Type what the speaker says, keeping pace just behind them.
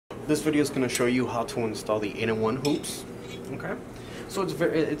This video is going to show you how to install the in1 hoops. Okay, so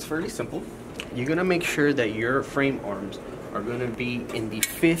it's fairly simple. You're going to make sure that your frame arms are going to be in the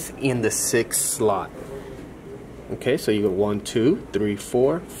 5th and the 6th slot. Okay, so you go 1, 2, 3,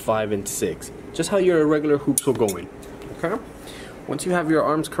 4, 5, and 6. Just how your regular hoops will go in. Okay, once you have your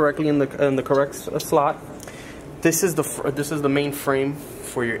arms correctly in the correct slot, this is the main frame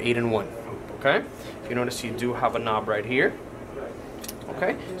for your 8-in-1. Okay, if you notice, you do have a knob right here.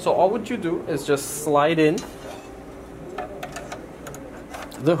 Okay, so all what you do is just slide in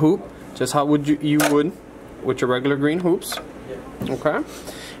the hoop, just how you would with your regular green hoops. Okay,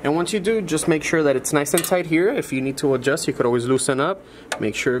 and once you do, just make sure that it's nice and tight here. If you need to adjust, you could always loosen up.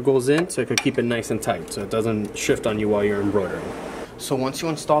 Make sure it goes in so you can keep it nice and tight so it doesn't shift on you while you're embroidering. So once you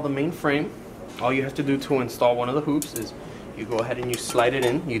install the main frame, all you have to do to install one of the hoops is you go ahead and you slide it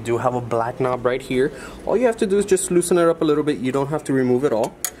in. You do have a black knob right here. All you have to do is just loosen it up a little bit. You don't have to remove it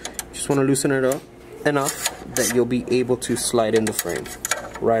all. You just want to loosen it up enough that you'll be able to slide in the frame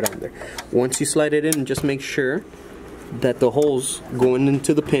right on there. Once you slide it in, just make sure that the holes going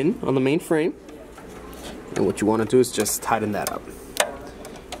into the pin on the main frame. And what you want to do is just tighten that up.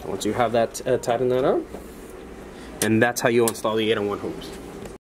 Once you have that tighten that up, and that's how you install the 8-in-1 hoops.